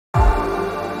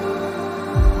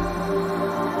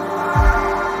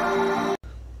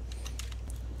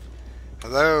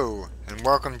Hello, and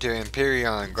welcome to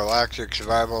Empyrion Galactic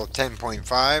Survival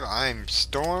 10.5. I'm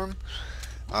Storm.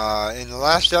 In the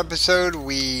last episode,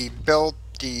 we built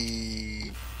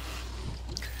the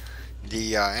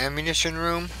ammunition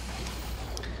room,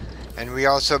 and we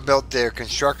also built the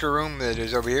constructor room that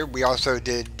is over here. We also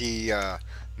did the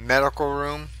medical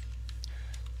room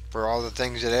for all the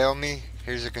things that ail me.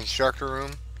 Here's the constructor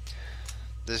room.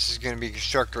 This is going to be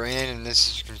constructor in, and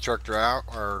this is constructor out,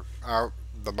 or out.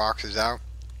 The box is out.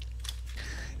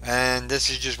 And this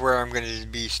is just where I'm going to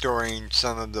be storing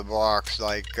some of the blocks,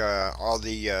 like all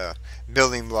the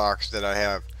building blocks that I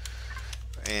have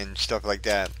and stuff like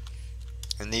that.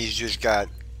 And these just got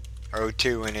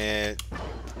O2 in it.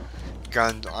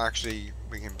 Guns, actually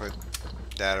we can put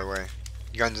that away.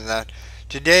 Guns and that.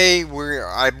 Today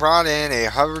I brought in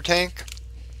a hover tank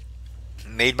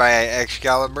made by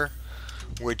XCaliber,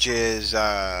 which is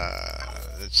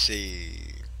let's see,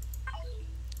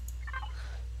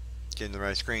 in the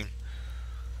right screen,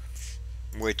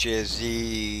 which is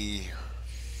the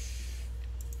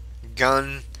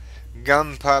gun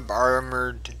pup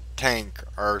armored tank,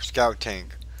 or scout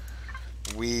tank.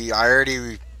 I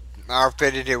already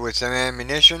outfitted it with some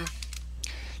ammunition.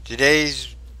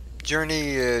 Today's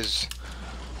journey is,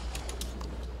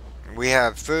 we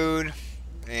have food,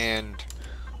 and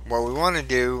what we want to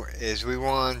do is we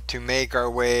want to make our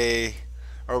way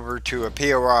over to a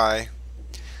POI.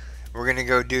 We're going to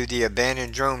go do the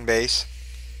abandoned drone base.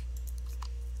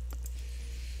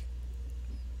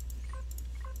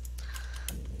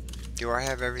 Do I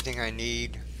have everything I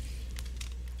need?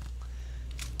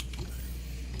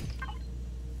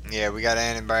 Yeah, we got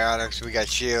antibiotics, we got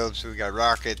shields, we got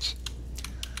rockets.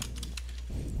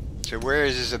 So where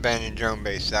is this abandoned drone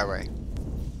base? That way.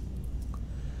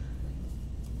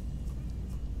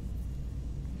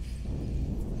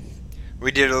 We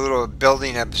did a little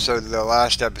building episode the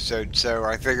last episode, so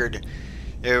I figured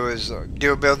it was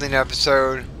do a building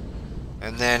episode,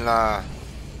 and then wow,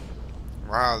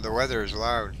 the weather is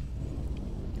loud.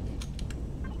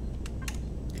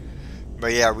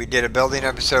 But yeah, we did a building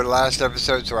episode last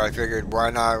episode, so I figured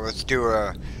why not, let's do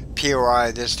a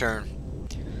POI this turn.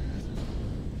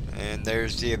 And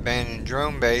there's the abandoned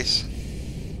drone base.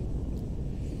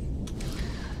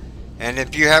 And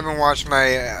if you haven't watched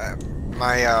my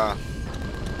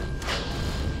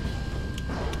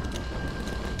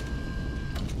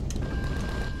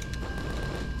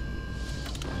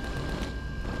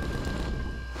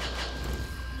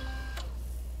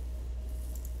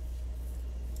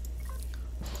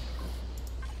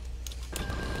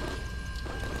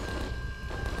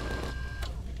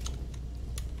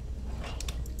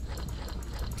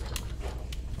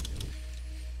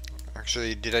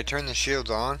actually, did I turn the shields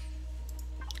on?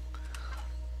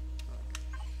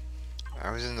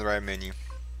 I was in the right menu.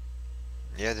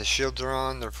 Yeah, the shields are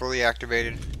on. They're fully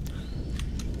activated.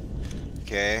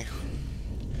 Okay.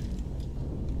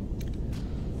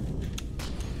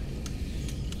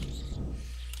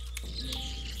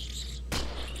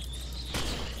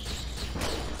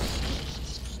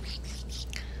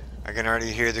 I can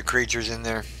already hear the creatures in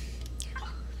there.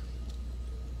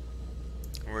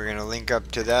 We're gonna link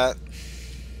up to that.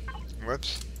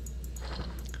 Whoops.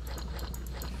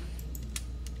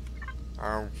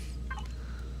 I'll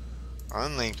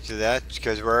unlink to that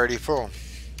because we're already full.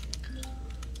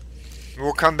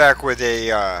 We'll come back with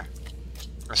a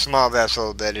small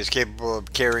vessel that is capable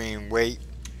of carrying weight.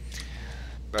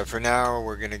 But for now,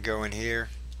 we're gonna go in here.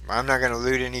 I'm not gonna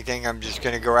loot anything. I'm just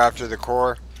gonna go after the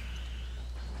core.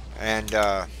 And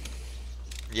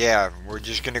yeah, we're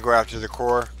just gonna go after the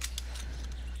core.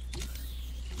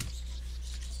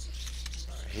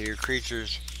 I hear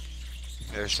creatures.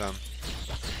 There's some.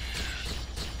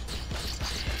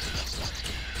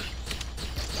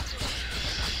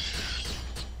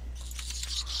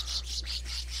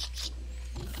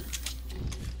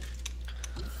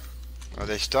 Are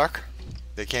they stuck?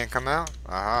 They can't come out?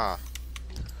 Aha.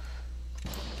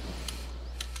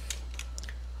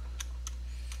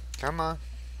 Come on.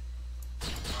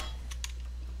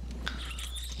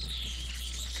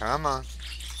 Come on.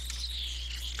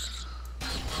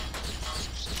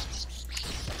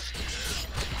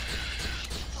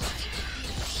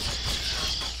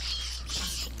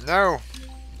 No!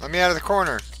 Let me out of the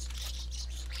corner.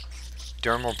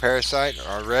 Dermal parasite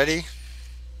already.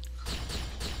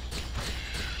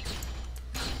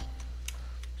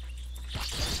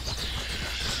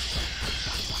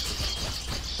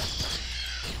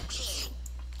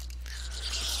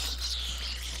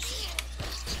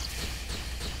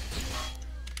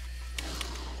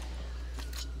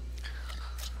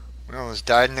 We almost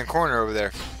died in the corner over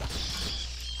there.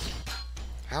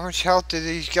 How much health do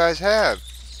these guys have?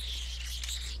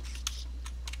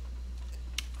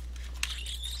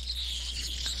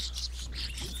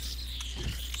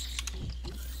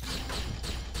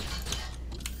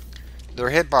 Their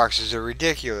hitboxes are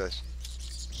ridiculous.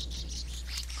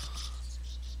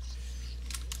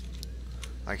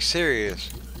 Like serious.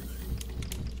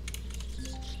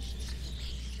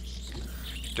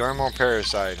 Dermal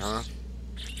parasite, huh?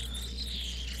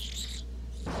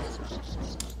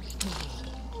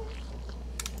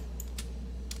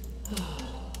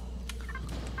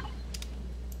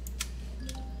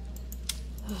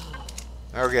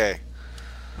 Okay.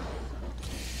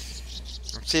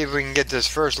 Let's see if we can get this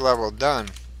first level done.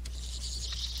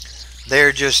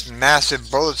 They're just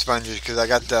massive bullet sponges because I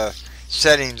got the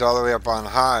settings all the way up on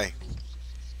high.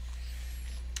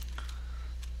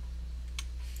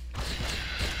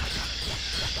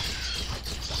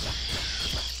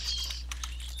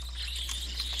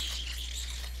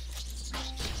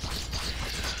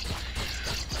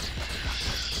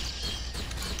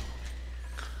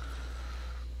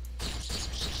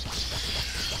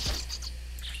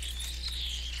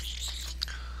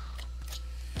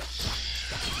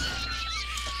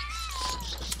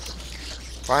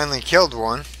 Finally killed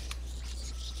one.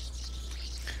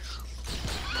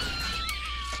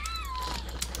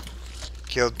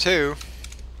 Killed two.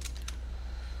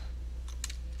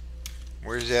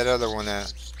 Where's that other one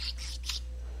at?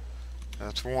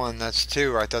 That's one, that's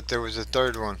two. I thought there was a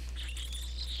third one.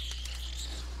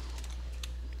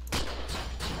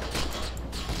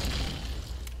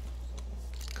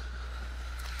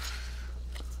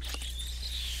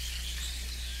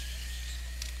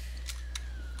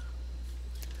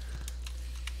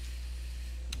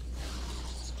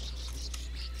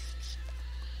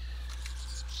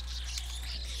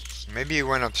 Maybe he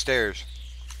went upstairs.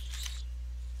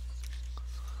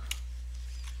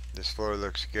 This floor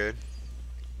looks good.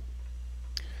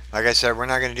 Like I said, we're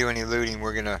not gonna do any looting.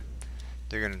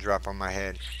 They're gonna drop on my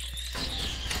head.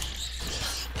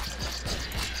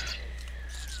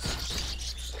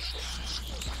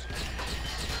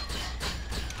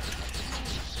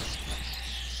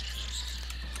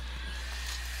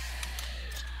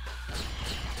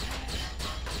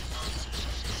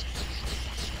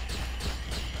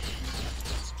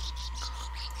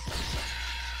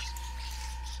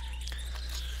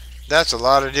 That's a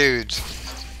lot of dudes.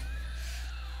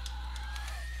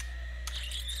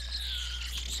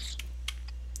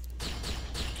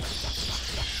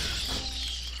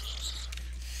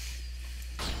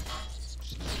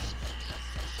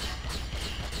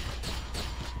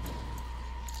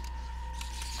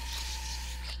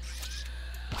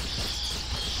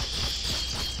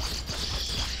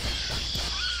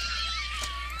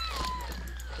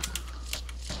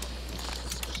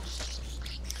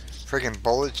 Freaking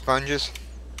bullet sponges.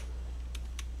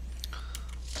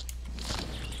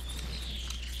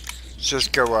 Let's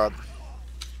just go up.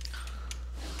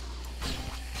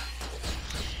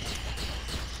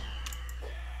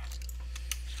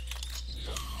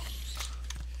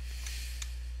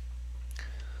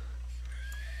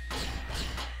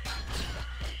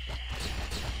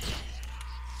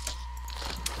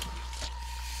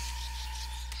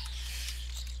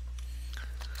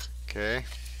 Okay,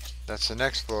 that's the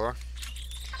next floor.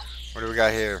 What do we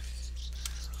got here?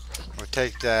 We'll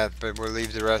take that, but we'll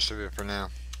leave the rest of it for now.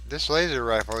 This laser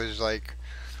rifle is like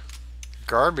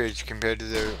garbage compared to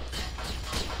the...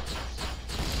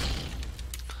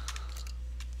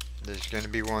 There's going to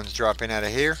be ones dropping out of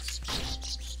here.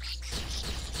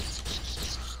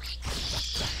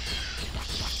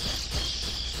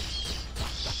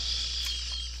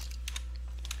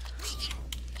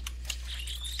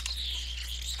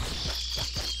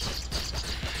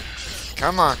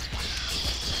 Come on.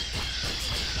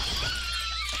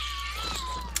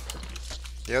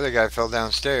 The other guy fell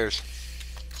downstairs.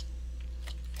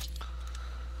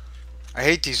 I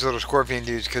hate these little scorpion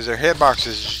dudes because their hitboxes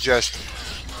is just...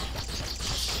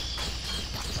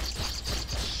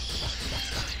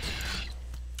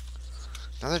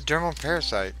 Another dermal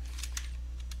parasite.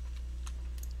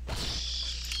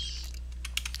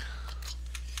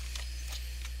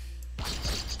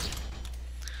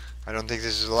 I don't think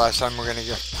this is the last time we're gonna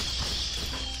get...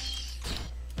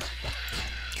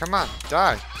 Come on,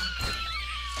 die.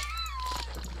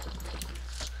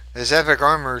 This epic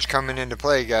armor is coming into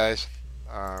play, guys.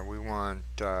 We want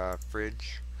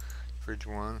fridge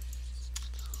 1.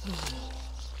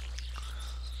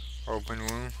 Open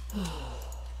wound.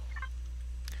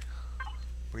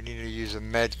 We need to use a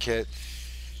med kit.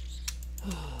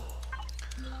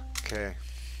 Okay,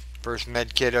 first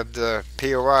med kit of the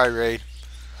POI raid.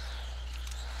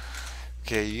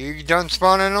 Okay, you done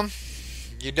spawning them?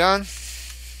 You done?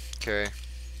 Okay.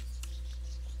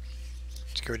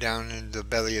 Let's go down into the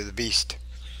belly of the beast.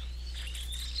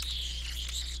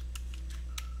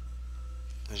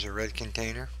 There's a red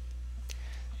container.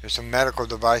 There's some medical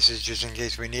devices just in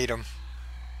case we need them.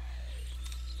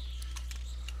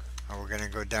 Oh, we're gonna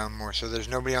go down more. So there's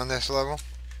nobody on this level?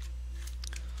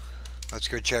 Let's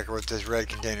go check what this red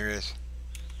container is.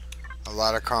 A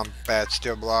lot of combat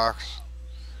steel blocks.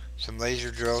 Some laser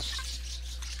drills.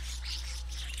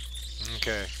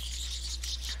 Okay.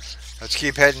 Let's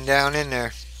keep heading down in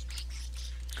there.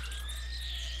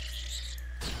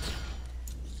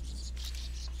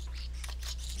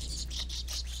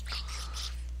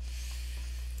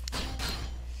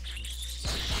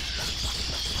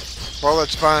 Bullet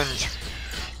sponge.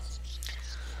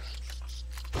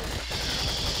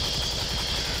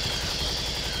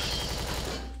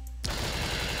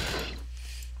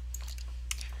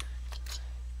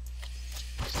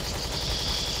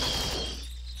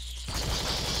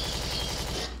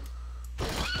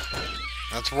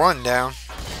 That's one down.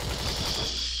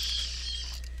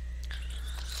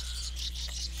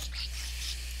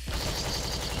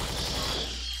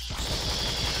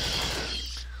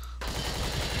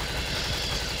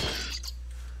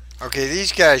 Okay,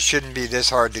 these guys shouldn't be this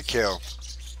hard to kill.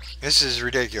 This is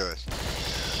ridiculous.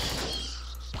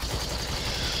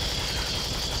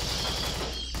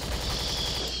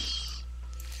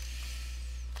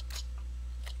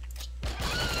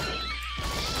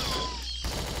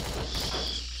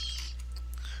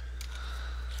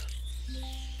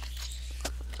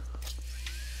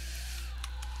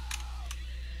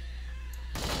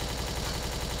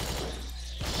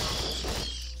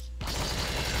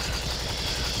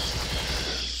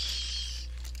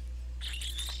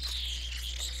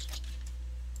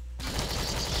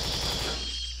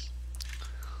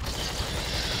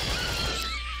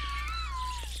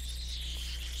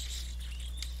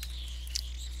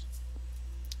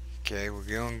 Okay, we're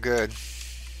doing good.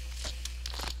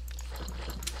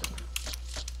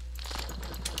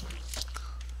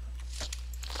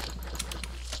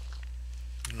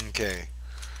 Okay.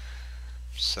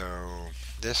 So,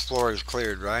 this floor is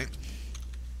cleared, right?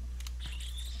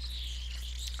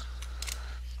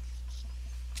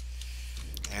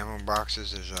 Ammo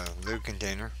boxes, there's a loot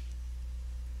container.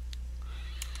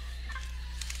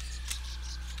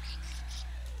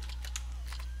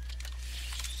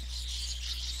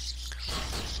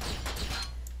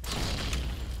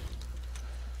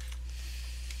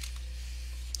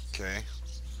 Okay.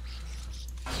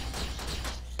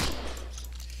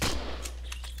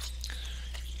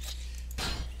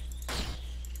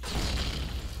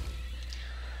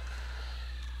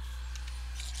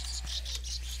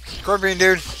 Scorpion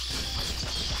dude.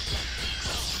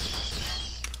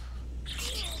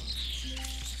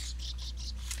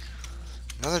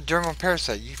 Another dermal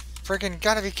parasite. You freaking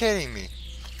gotta be kidding me.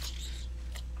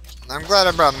 I'm glad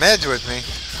I brought meds with me.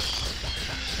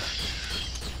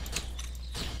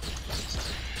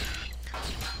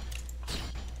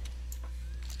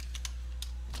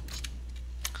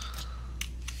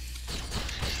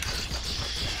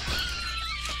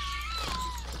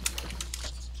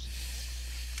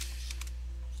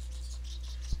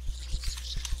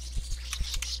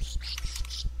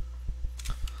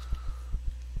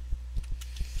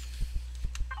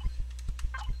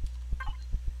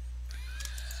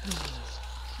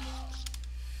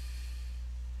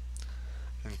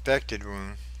 Infected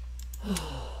wound.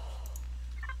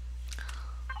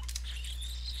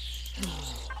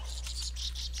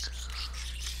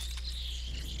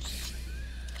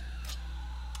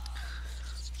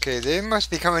 Okay, they must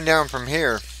be coming down from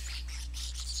here.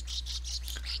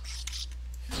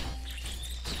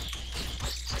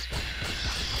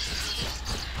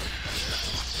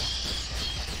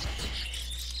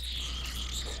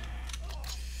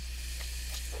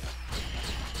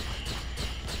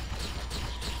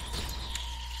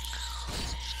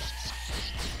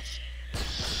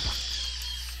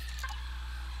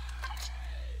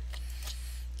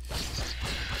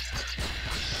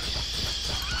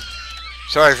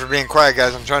 Sorry for being quiet,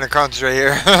 guys. I'm trying to concentrate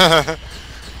here.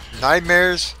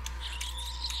 Nightmares.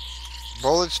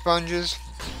 Bullet sponges.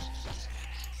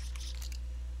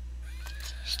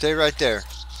 Stay right there.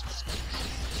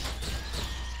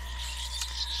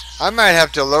 I might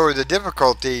have to lower the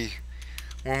difficulty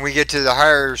when we get to the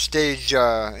higher stage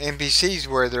NPCs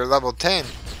where they're level 10.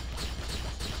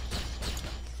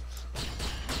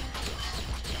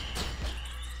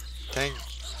 Thank.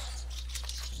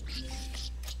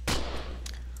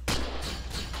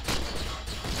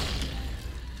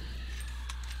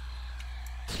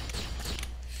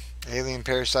 Alien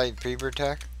parasite fever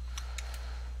attack.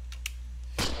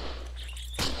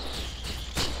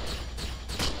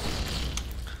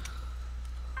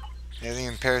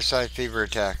 Alien parasite fever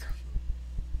attack.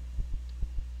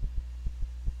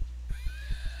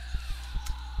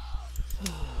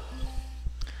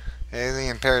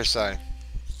 Alien parasite.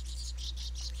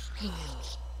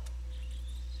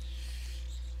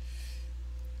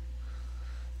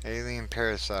 Alien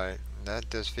parasite. That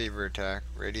does fever attack.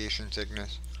 Radiation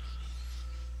sickness.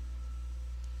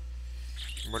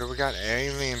 What do we got?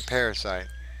 Alien parasite.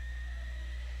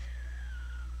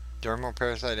 Dermal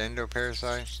parasite,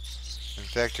 endoparasite,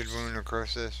 infected wound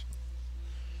necrosis.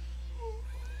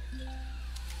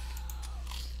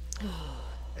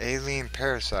 Alien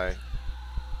parasite.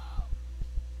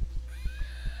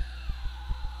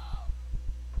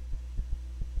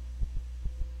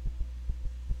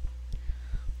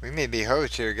 We may be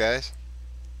hosts here, guys.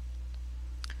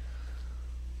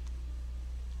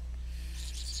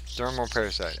 Dermal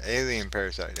parasite, alien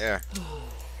parasite, yeah.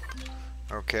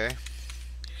 Okay.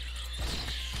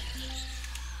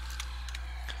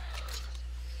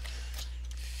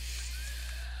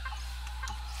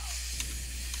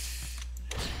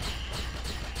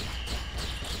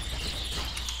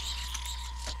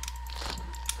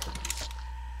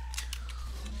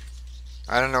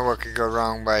 I don't know what could go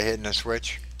wrong by hitting a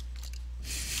switch.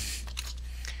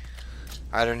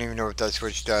 I don't even know what that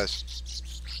switch does.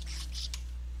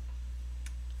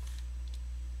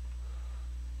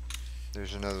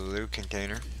 There's another loot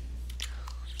container.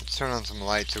 Let's turn on some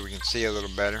lights so we can see a little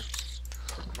better.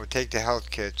 We'll take the health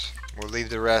kits. We'll leave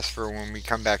the rest for when we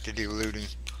come back to do looting.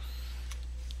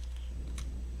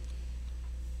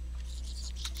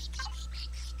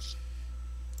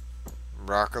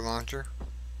 Rocket launcher.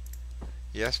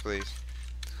 Yes, please.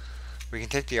 We can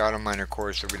take the auto miner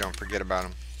cores so we don't forget about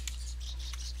them.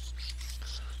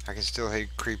 I can still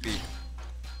hate creepy.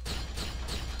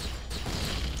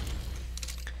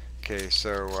 Okay,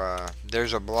 so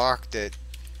there's a block that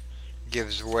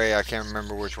gives way. I can't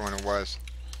remember which one it was.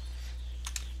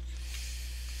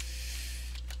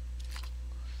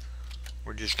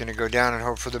 We're just gonna go down and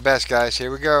hope for the best, guys.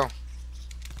 Here we go.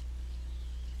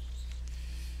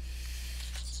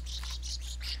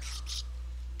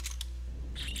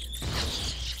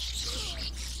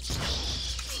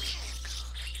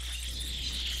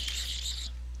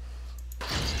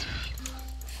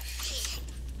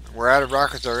 We're out of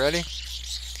rockets already.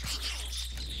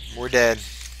 We're dead.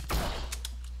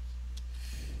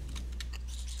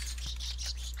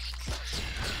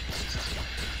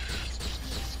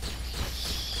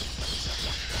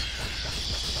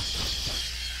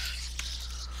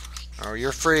 Oh,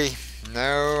 you're free.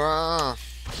 No,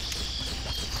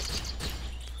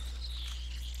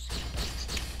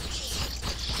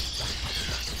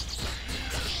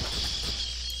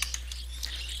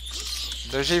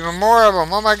 There's even more of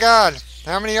them. Oh my god.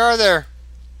 How many are there?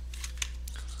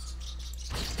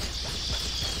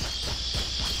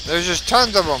 There's just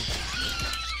tons of them.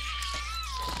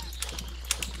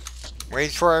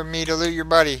 Wait for me to loot your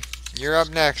buddy. You're up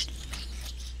next.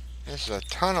 There's a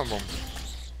ton of them.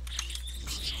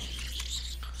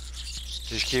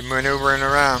 Just keep maneuvering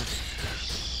around.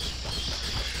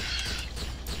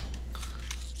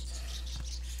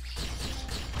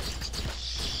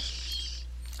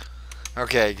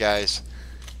 Okay, guys.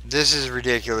 This is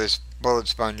ridiculous. Bullet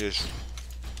sponges.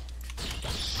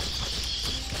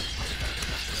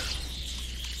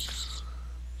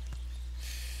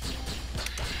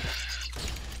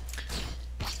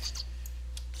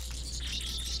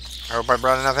 I hope I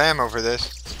brought enough ammo for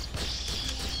this.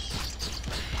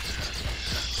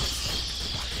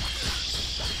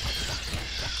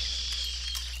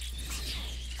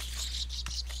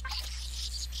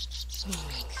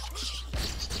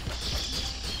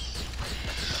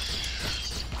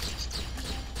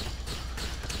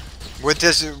 With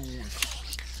this,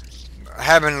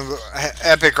 having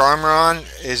epic armor on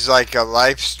is like a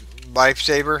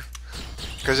lifesaver,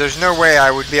 because there's no way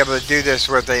I would be able to do this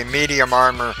with a medium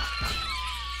armor.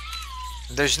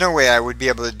 There's no way I would be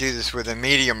able to do this with a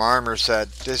medium armor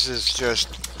set. This is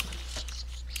just...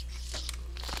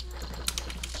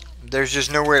 There's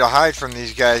just nowhere to hide from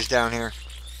these guys down here.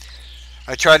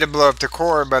 I tried to blow up the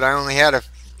core, but I only had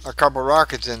a couple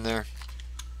rockets in there.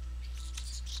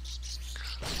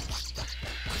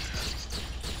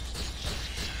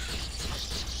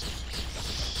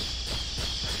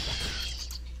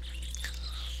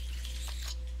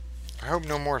 I hope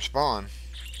no more spawn.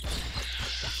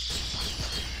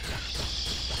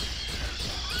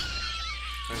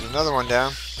 There's another one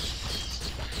down.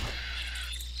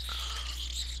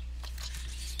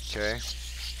 Okay.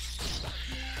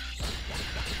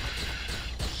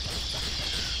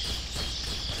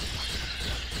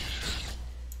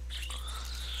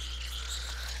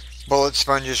 Bullet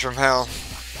sponges from hell.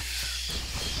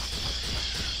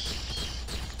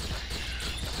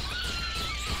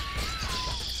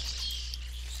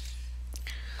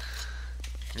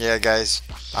 Yeah, guys.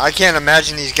 I can't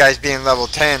imagine these guys being level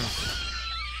 10.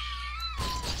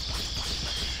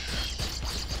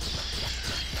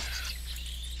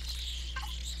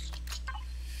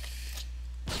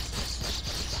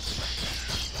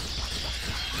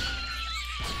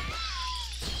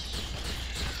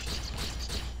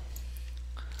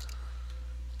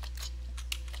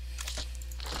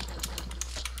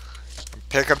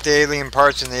 Pick up the alien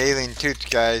parts and the alien tooth,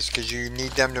 guys, because you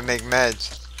need them to make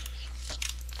meds.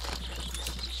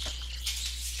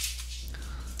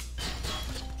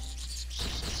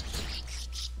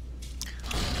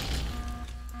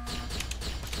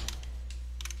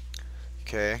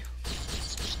 Okay.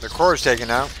 The core is taken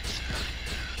out.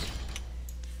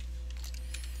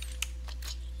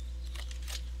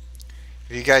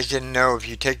 If you guys didn't know, if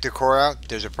you take the core out,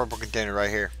 there's a purple container right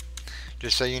here.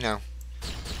 Just so you know.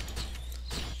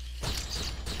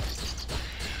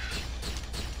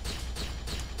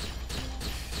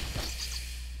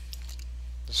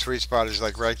 The sweet spot is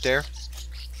like right there.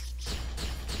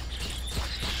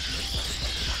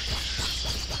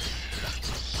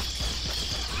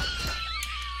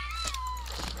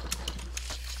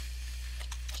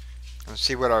 Let's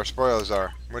see what our spoils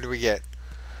are. What do we get?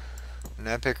 An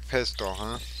epic pistol,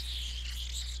 huh?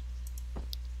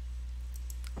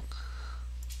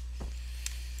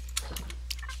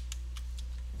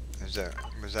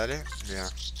 Was that it? Yeah.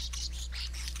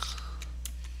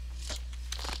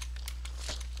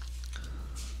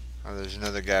 Oh, there's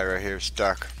another guy right here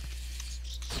stuck.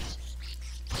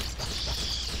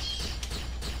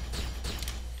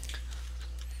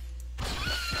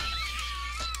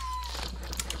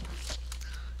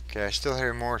 Okay, I still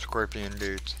hear more scorpion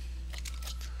dudes.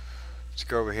 Let's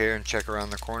go over here and check around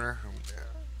the corner.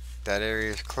 That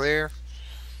area is clear.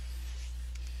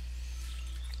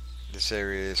 This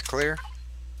area is clear.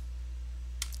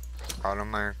 Auto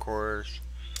mine cores.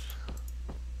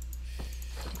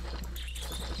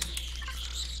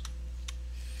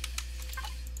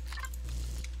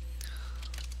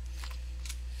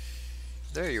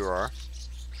 There you are.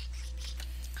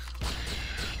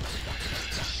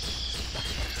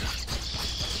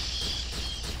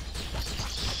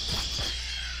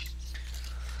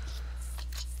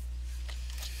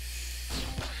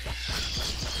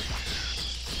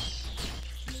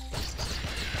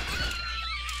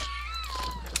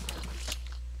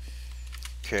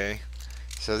 Okay,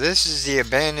 so this is the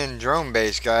abandoned drone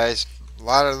base, guys. A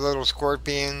lot of little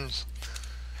scorpions.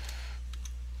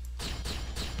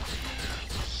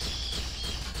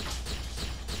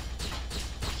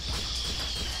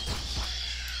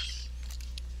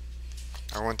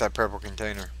 I want that purple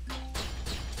container.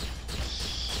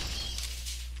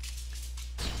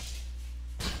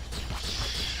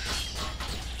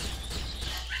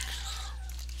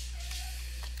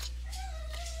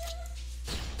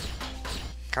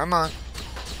 Come on.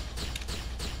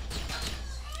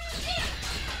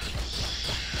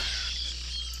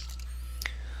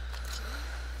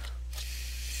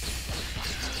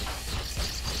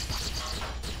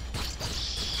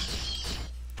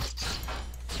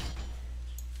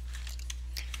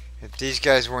 If these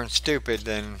guys weren't stupid,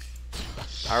 then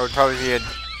I'd probably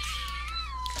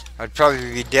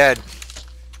be dead.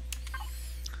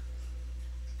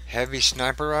 Heavy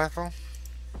sniper rifle.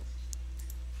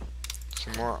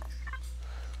 Some more.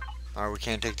 Oh, we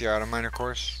can't take the auto miner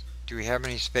course. Do we have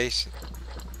any space?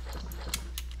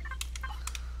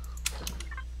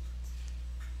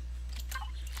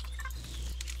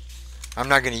 I'm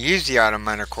not going to use the auto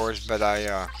miner course, but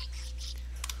I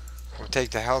will take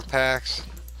the health packs.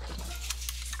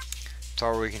 That's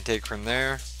all we can take from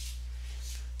there.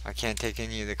 I can't take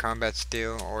any of the combat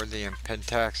steel or the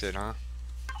pentaxid, huh?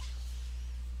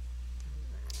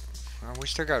 Well, we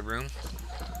still got room.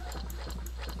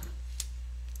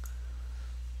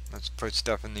 Let's put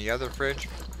stuff in the other fridge.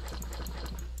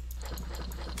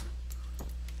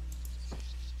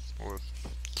 We'll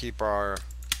keep our...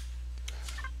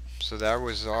 So that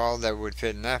was all that would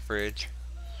fit in that fridge.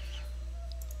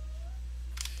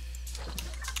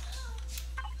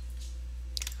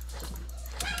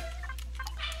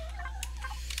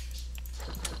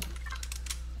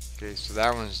 Okay, so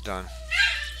that one's done.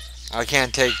 I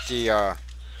can't take the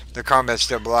combat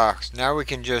steel blocks. Now we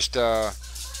can just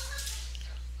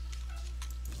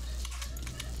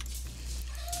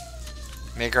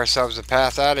make ourselves a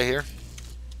path out of here.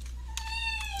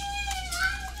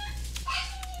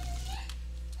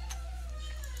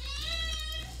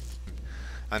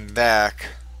 I'm back.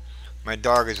 My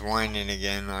dog is whining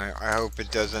again. I hope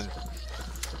it doesn't.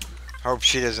 Hope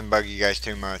she doesn't bug you guys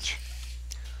too much.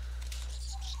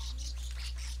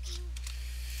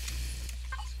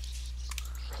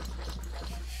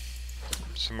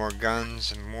 Some more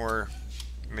guns and more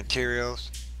materials.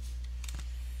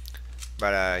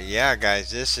 But yeah,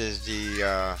 guys, this is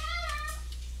the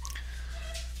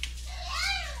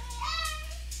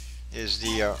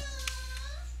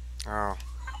oh.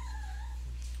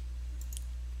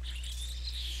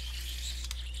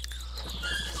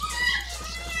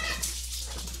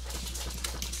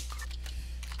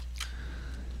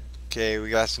 Okay, we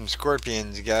got some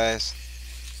scorpions, guys.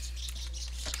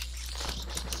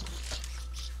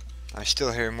 I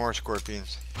still hear more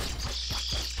scorpions.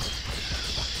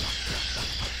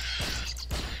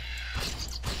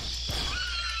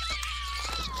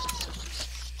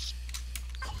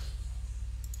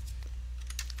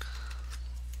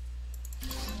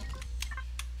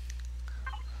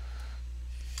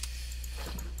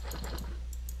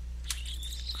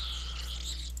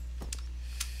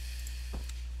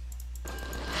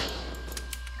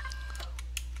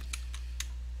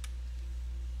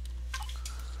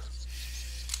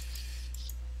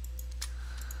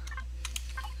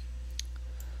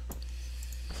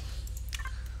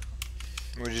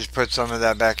 We'll just put some of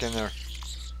that back in there,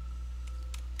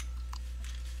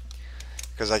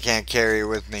 because I can't carry it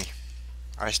with me.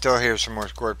 I still hear some more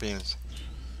scorpions.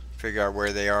 Figure out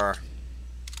where they are.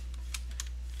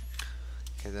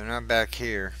 Okay, they're not back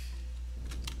here.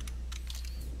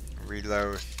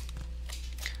 Reload.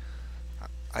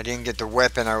 I didn't get the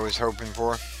weapon I was hoping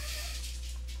for.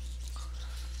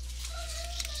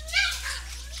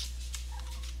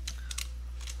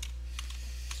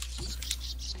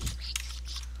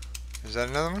 Is that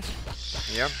another one?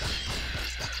 Yep.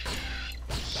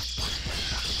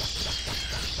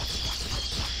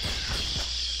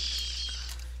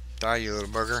 Die, you little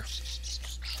bugger.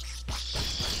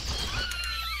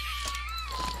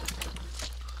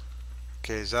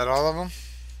 Okay, is that all of them?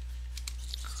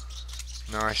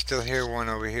 No, I still hear one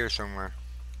over here somewhere.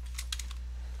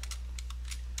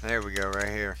 There we go, right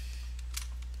here.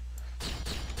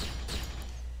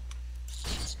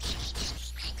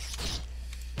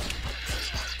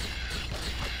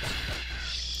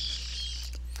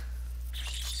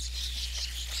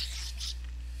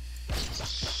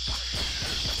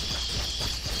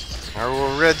 I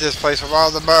will rid this place of all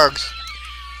the bugs.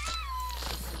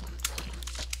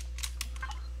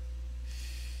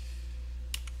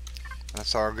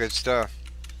 That's all good stuff.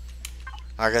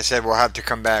 Like I said, we'll have to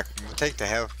come back. We'll take the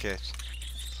health kits.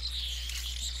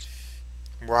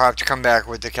 We'll have to come back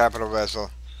with the capital vessel.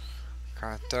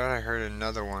 I thought I heard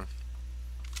another one.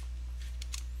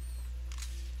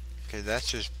 Okay, that's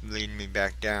just leading me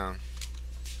back down.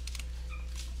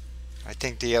 I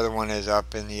think the other one is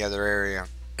up in the other area.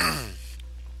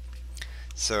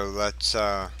 So let's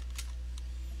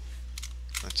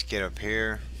get up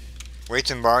here. Weights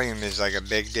and volume is like a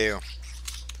big deal.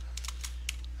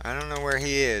 I don't know where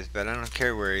he is, but I don't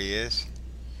care where he is.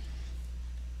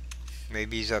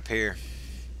 Maybe he's up here.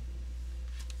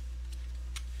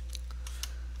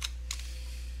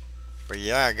 But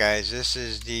yeah, guys, this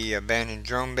is the abandoned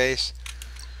drone base.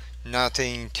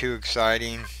 Nothing too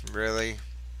exciting, really.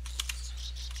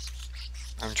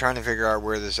 I'm trying to figure out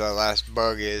where this last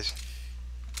bug is,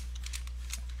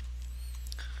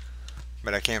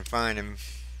 but I can't find him.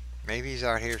 Maybe he's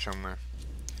out here somewhere.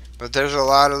 But there's a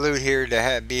lot of loot here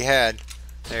to be had.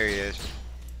 There he is.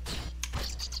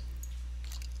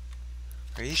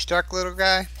 Are you stuck, little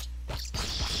guy?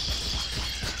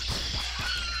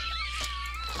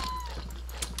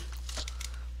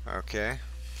 Okay.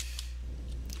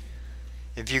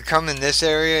 If you come in this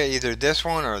area, either this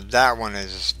one or that one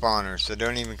is a spawner, so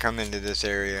don't even come into this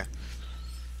area.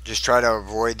 Just try to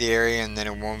avoid the area and then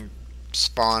it won't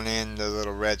spawn in the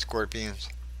little red scorpions.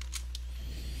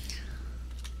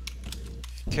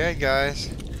 Okay, guys.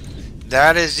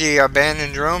 That is the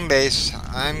abandoned drone base.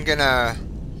 I'm gonna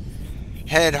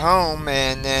head home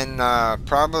and then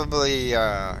probably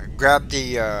grab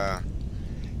the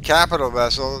capital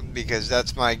vessel, because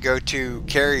that's my go-to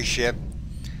carry ship.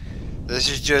 This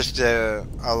is just a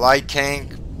light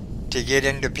tank to get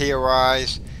into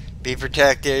POIs, be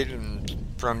protected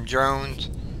from drones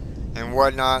and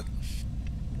whatnot.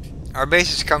 Our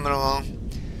base is coming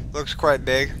along. Looks quite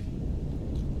big.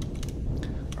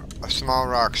 A small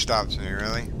rock stops me,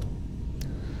 really.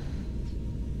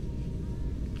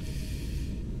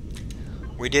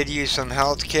 We did use some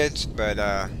health kits, but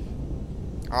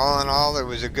all in all, it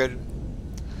was a good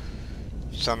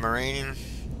submarine.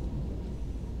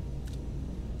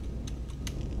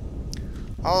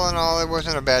 All in all, it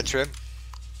wasn't a bad trip.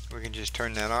 We can just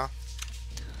turn that off.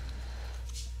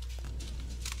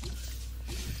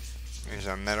 Here's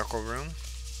our medical room.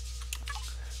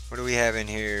 What do we have in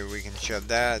here? We can shove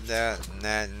that, that, and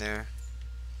that in there.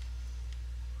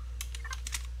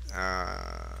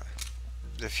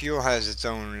 The fuel has its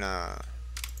own,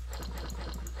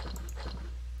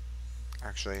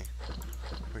 actually,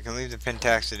 we can leave the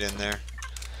pentaxid in there.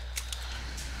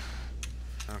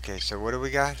 Okay, so what do we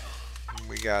got?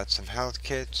 We got some health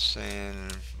kits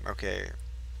and, okay.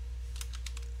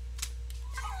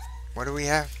 What do we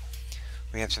have?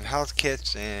 We have some health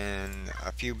kits and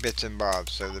a few bits and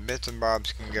bobs. So the bits and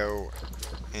bobs can go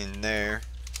in there.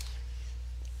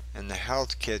 And the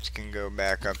health kits can go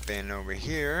back up in over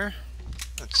here.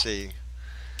 Let's see.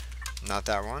 Not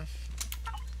that one.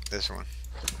 This one.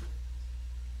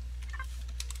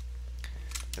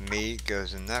 The meat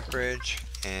goes in that fridge.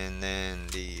 And then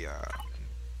the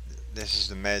this is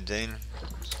the meds in.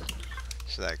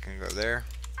 So that can go there.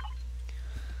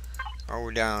 Oh,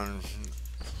 we're down.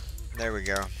 There we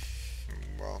go.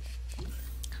 Well.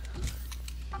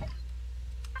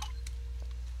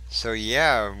 So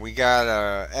yeah, we got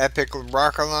a epic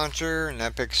rocket launcher, an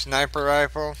epic sniper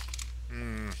rifle.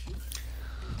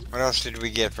 What else did we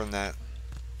get from that?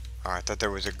 Oh, I thought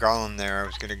there was a golem there. I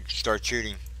was gonna start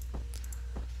shooting.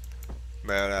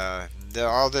 But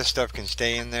all this stuff can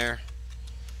stay in there.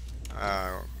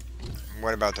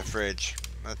 What about the fridge?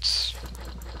 Let's.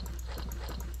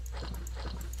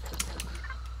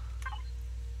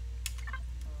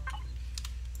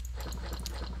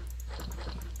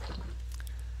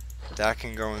 That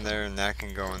can go in there and that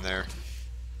can go in there.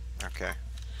 Okay.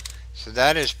 So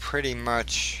that is pretty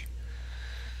much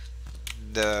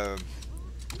the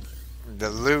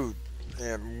loot.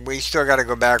 Yeah, we still got to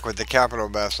go back with the capital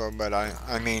vessel, but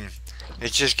I mean,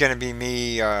 it's just going to be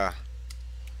me,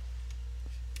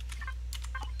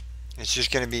 it's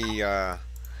just going to be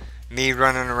me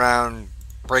running around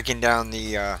breaking down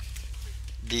the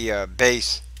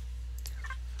base.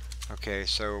 Okay,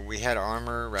 so we had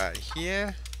armor right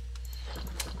here.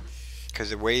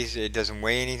 Because it doesn't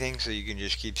weigh anything, so you can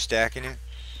just keep stacking it.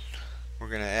 We're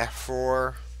gonna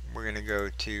F4. We're gonna go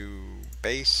to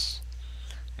base,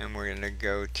 and we're gonna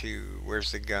go to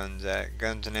where's the guns at?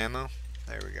 Guns and ammo.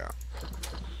 There we go.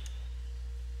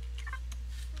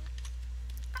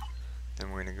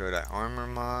 Then we're gonna go to armor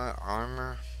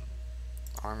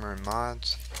and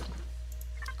mods.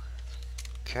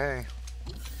 Okay.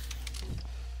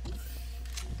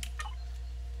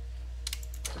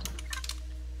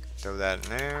 Throw that in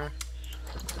there.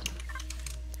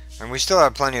 And we still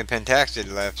have plenty of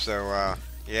pentaxid left, so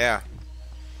yeah.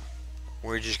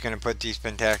 We're just gonna put these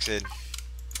pentaxid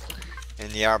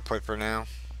in the output for now.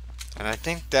 And I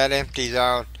think that empties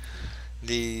out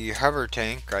the hover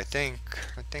tank, I think.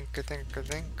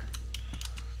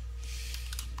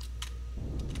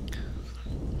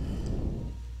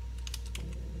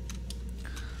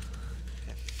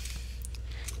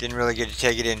 Didn't really get to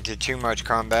take it into too much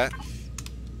combat.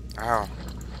 Oh,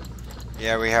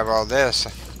 yeah, we have all this,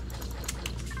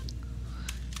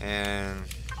 and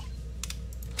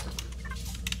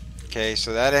okay,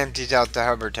 so that empties out the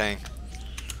hover tank.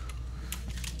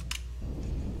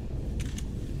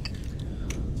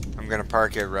 I'm gonna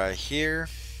park it right here.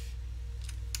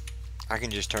 I can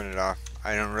just turn it off.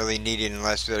 I don't really need it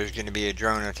unless there's gonna be a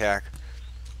drone attack.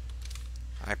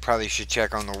 I probably should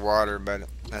check on the water, but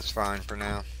that's fine for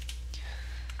now.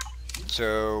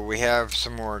 So we have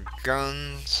some more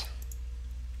guns.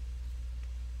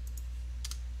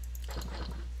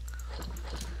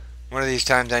 One of these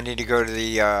times I need to go to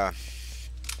the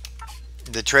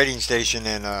trading station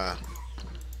and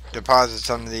deposit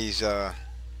some of these.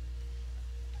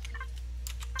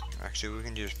 Actually, we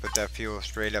can just put that fuel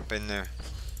straight up in there,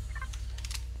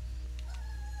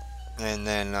 and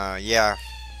then yeah.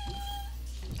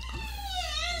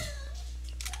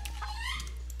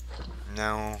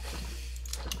 No.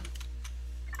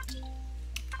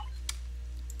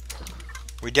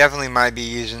 We definitely might be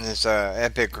using this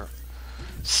epic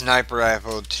sniper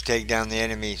rifle to take down the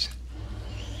enemies.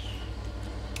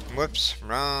 Whoops,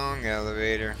 wrong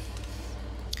elevator.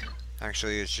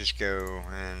 Actually, let's just go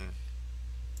and...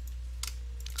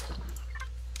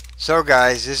 So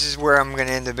guys, this is where I'm going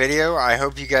to end the video. I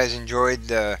hope you guys enjoyed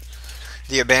the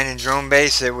abandoned drone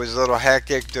base. It was a little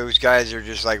hectic. Those guys are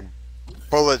just like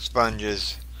bullet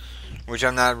sponges, which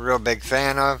I'm not a real big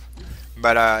fan of.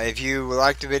 But if you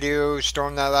liked the video,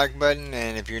 storm that like button,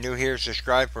 and if you're new here,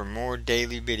 subscribe for more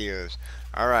daily videos.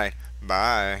 Alright,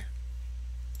 bye.